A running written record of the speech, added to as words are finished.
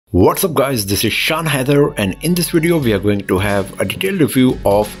What's up guys, this is Shan Heather, and in this video we are going to have a detailed review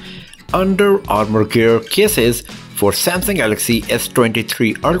of Under Armour gear cases for Samsung Galaxy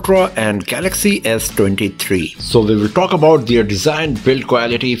S23 Ultra and Galaxy S23. So we will talk about their design, build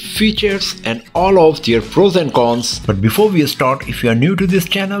quality, features and all of their pros and cons. But before we start, if you are new to this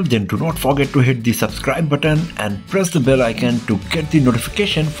channel, then do not forget to hit the subscribe button and press the bell icon to get the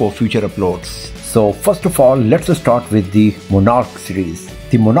notification for future uploads. So first of all, let's start with the Monarch series.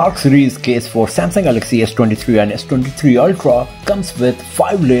 The Monarch series case for Samsung Galaxy S23 and S23 Ultra comes with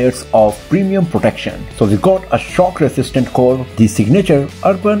 5 layers of premium protection. So we got a shock resistant core, the signature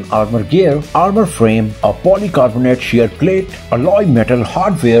Urban Armour gear, armor frame, a polycarbonate shear plate, alloy metal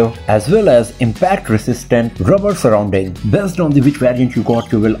hardware, as well as impact resistant rubber surrounding. Based on which variant you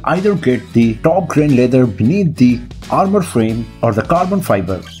got, you will either get the top grain leather beneath the armor frame or the carbon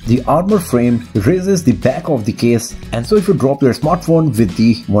fiber. The armor frame raises the back of the case, and so if you drop your smartphone with the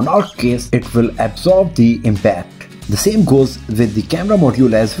Monarch case, it will absorb the impact. The same goes with the camera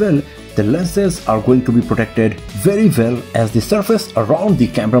module as well. The lenses are going to be protected very well, as the surface around the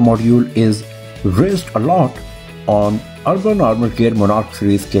camera module is raised a lot on Urban Armour Gear Monarch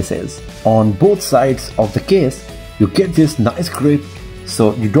series cases. On both sides of the case, you get this nice grip,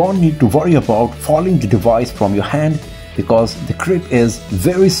 so you don't need to worry about falling the device from your hand, because the grip is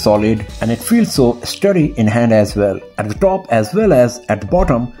very solid and it feels so sturdy in hand as well. At the top as well as at the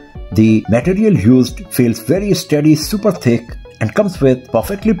bottom, the material used feels very steady, super thick, and comes with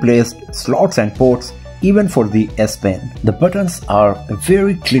perfectly placed slots and ports even for the S Pen. The buttons are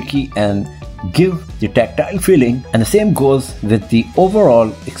very clicky and give the tactile feeling, and the same goes with the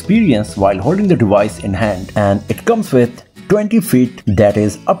overall experience while holding the device in hand. And it comes with 20 feet, that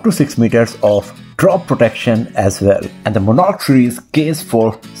is up to 6 meters of drop protection as well. And the Monarch series case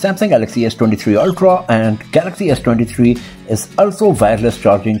for Samsung Galaxy S23 Ultra and Galaxy S23 is also wireless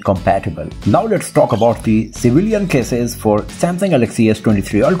charging compatible. Now let's talk about the civilian cases for Samsung Galaxy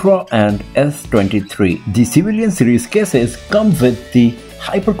S23 Ultra and S23. The civilian series cases come with the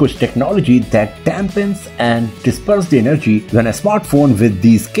HyperCush technology that dampens and disperses the energy when a smartphone with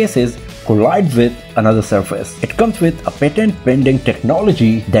these cases collide with another surface. It comes with a patent-pending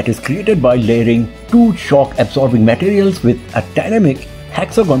technology that is created by layering 2 shock-absorbing materials with a dynamic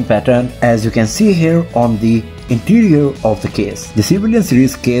hexagon pattern, as you can see here on the interior of the case. The civilian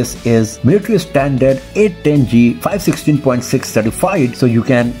series case is military standard 810G 516.6 certified, so you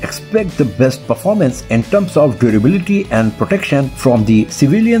can expect the best performance in terms of durability and protection from the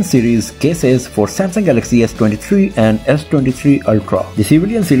civilian series cases for Samsung Galaxy S23 and S23 Ultra. The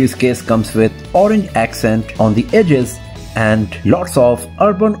civilian series case comes with orange accent on the edges and lots of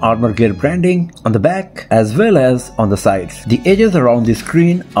Urban Armour Gear branding on the back as well as on the sides. The edges around the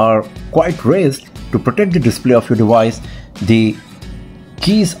screen are quite raised to protect the display of your device. The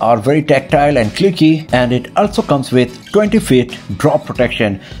keys are very tactile and clicky, and it also comes with 20 feet drop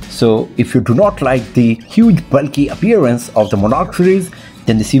protection. So if you do not like the huge bulky appearance of the Monarch series,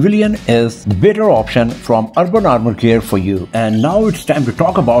 then the civilian is the better option from Urban Armour Gear for you. And now it's time to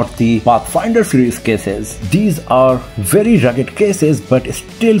talk about the Pathfinder series cases. These are very rugged cases but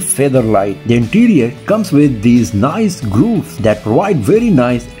still feather light. The interior comes with these nice grooves that provide very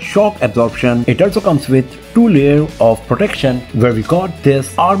nice shock absorption. It also comes with 2 layers of protection, where we got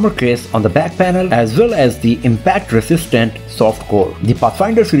this armor case on the back panel as well as the impact resistant soft core. The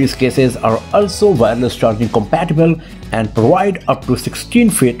Pathfinder series cases are also wireless charging compatible and provide up to 16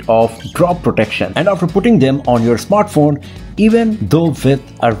 feet of drop protection. And after putting them on your smartphone, even though with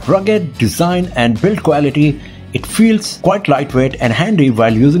a rugged design and build quality, it feels quite lightweight and handy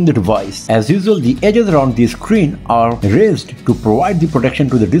while using the device. As usual, the edges around the screen are raised to provide the protection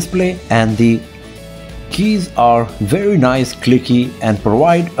to the display, and the keys are very nice, clicky, and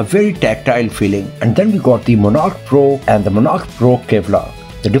provide a very tactile feeling. And then we got the Monarch Pro and the Monarch Pro Kevlar.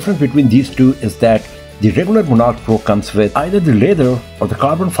 The difference between these two is that the regular Monarch Pro comes with either the leather or the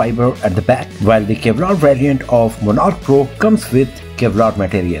carbon fiber at the back, while the Kevlar variant of Monarch Pro comes with Kevlar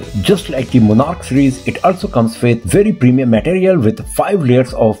material. Just like the Monarch series, it also comes with very premium material with 5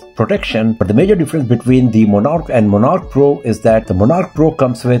 layers of protection. But the major difference between the Monarch and Monarch Pro is that the Monarch Pro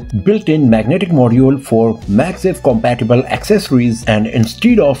comes with built-in magnetic module for MagSafe compatible accessories, and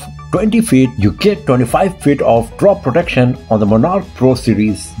instead of 20 feet, you get 25 feet of drop protection on the Monarch Pro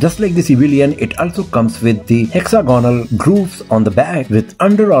series. Just like the civilian, it also comes with the hexagonal grooves on the back with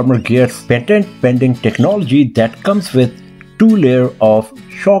Under Armour Gear's patent-pending technology that comes with 2 layers of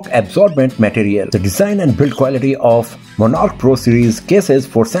shock absorbent material. The design and build quality of Monarch Pro series cases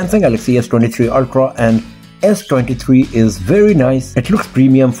for Samsung Galaxy S23 Ultra and S23 is very nice. It looks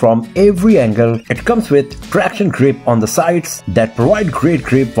premium from every angle. It comes with traction grip on the sides that provide great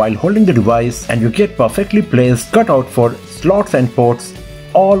grip while holding the device, and you get perfectly placed cutout for slots and ports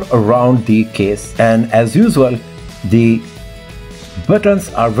all around the case. And as usual, the buttons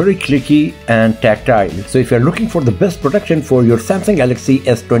are very clicky and tactile. So if you're looking for the best protection for your Samsung Galaxy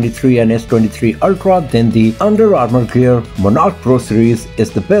S23 and S23 Ultra, then the Under Armour Gear Monarch Pro series is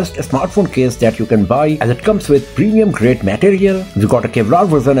the best smartphone case that you can buy, as it comes with premium grade material. We got a Kevlar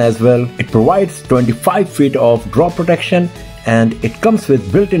version as well. It provides 25 feet of drop protection, and it comes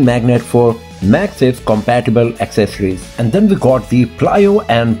with built-in magnet for MagSafe compatible accessories. And then we got the Plyo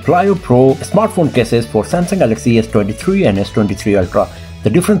and Plyo Pro smartphone cases for Samsung Galaxy S23 and S23 Ultra. The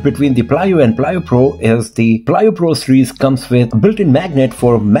difference between the Plyo and Plyo Pro is the Plyo Pro series comes with a built-in magnet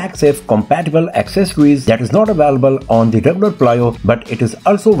for MagSafe compatible accessories that is not available on the regular Plyo, but it is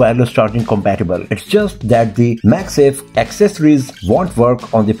also wireless charging compatible. It's just that the MagSafe accessories won't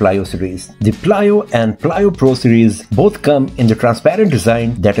work on the Plyo series. The Plyo and Plyo Pro series both come in the transparent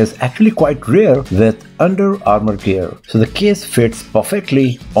design that is actually quite rare with Under Armour gear. So the case fits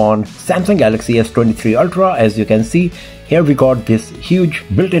perfectly on Samsung Galaxy S23 Ultra. As you can see, here we got this huge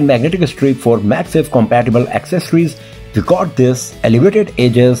built-in magnetic strip for MagSafe compatible accessories. We got this elevated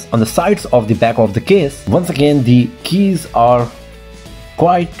edges on the sides of the back of the case. Once again, the keys are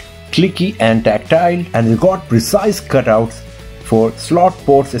quite clicky and tactile, and we got precise cutouts for slot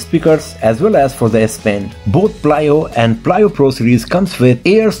ports, speakers, as well as for the S Pen. Both Plyo and Plyo Pro series comes with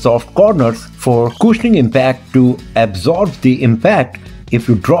air soft corners for cushioning impact to absorb the impact if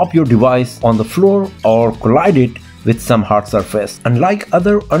you drop your device on the floor or collide it with some hard surface. Unlike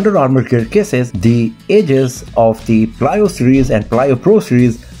other Under Armour gear cases, the edges of the Plyo series and Plyo Pro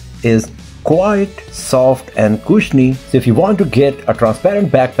series is quite soft and cushiony. So if you want to get a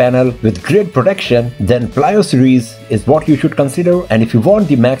transparent back panel with great protection, then Plyo series is what you should consider. And if you want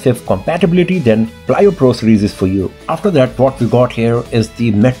the MagSafe compatibility, then Plyo Pro series is for you. After that, what we got here is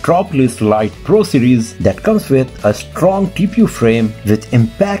the Metropolis Lite Pro series that comes with a strong TPU frame with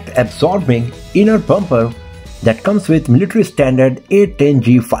impact absorbing inner bumper that comes with military standard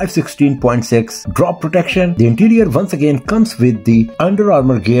 810G 516.6 drop protection. The interior once again comes with the Under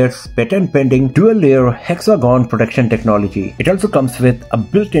Armour Gear's patent pending dual layer hexagon protection technology. It also comes with a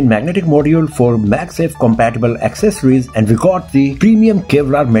built-in magnetic module for MagSafe compatible accessories, and we got the premium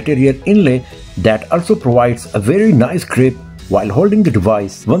Kevlar material inlay that also provides a very nice grip while holding the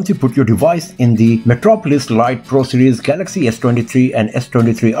device. Once you put your device in the Metropolis Lite Pro series Galaxy S23 and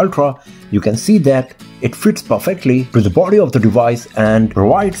S23 Ultra, you can see that it fits perfectly to the body of the device and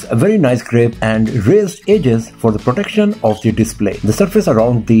provides a very nice grip and raised edges for the protection of the display. The surface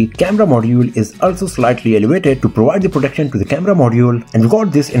around the camera module is also slightly elevated to provide the protection to the camera module, and we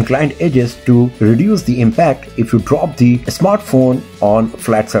got these inclined edges to reduce the impact if you drop the smartphone on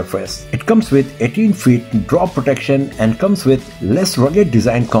flat surface. It comes with 18 feet drop protection and comes with less rugged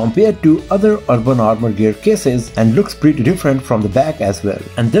design compared to other Urban Armour gear cases, and looks pretty different from the back as well.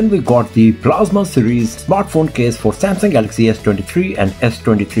 And then we got the Plasma series smartphone case for Samsung Galaxy S23 and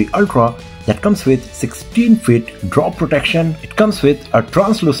S23 Ultra that comes with 16 feet drop protection. It comes with a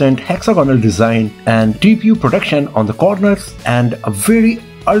translucent hexagonal design and TPU protection on the corners and a very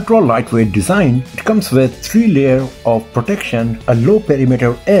ultra lightweight design. It comes with 3 layers of protection, a low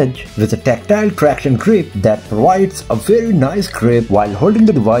perimeter edge with a tactile traction grip that provides a very nice grip while holding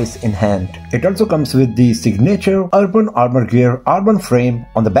the device in hand. It also comes with the signature Urban Armour Gear Urban frame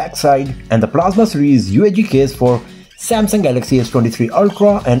on the backside, and the Plasma series UAG case for Samsung Galaxy S23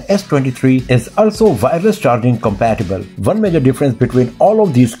 Ultra and S23 is also wireless charging compatible. One major difference between all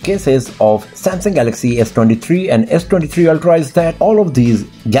of these cases of Samsung Galaxy S23 and S23 Ultra is that all of these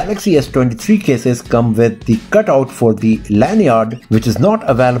Galaxy S23 cases come with the cutout for the lanyard, which is not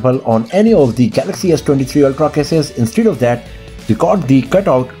available on any of the Galaxy S23 Ultra cases. Instead of that, we got the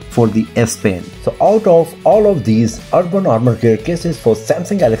cutout for the S Pen. So out of all of these Urban Armour Gear cases for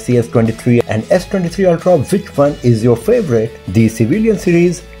Samsung Galaxy S23 and S23 Ultra, which one is your favorite? The Civilian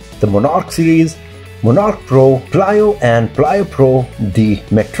series, the Monarch series, Monarch Pro, Plyo and Plyo Pro, the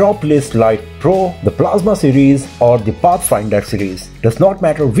Metropolis Lite Pro, the Plasma series or the Pathfinder series. Does not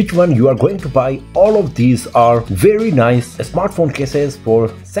matter which one you are going to buy, all of these are very nice smartphone cases for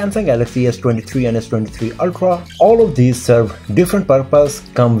Samsung Galaxy S23 and S23 Ultra. All of these serve different purpose,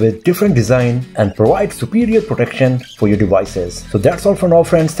 come with different design and provide superior protection for your devices. So that's all for now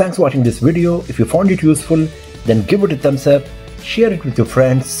friends. Thanks for watching this video. If you found it useful, then give it a thumbs up, share it with your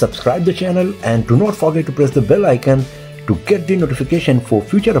friends, subscribe the channel and do not forget to press the bell icon to get the notification for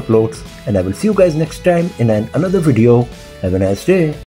future uploads, and I will see you guys next time in another video. Have a nice day.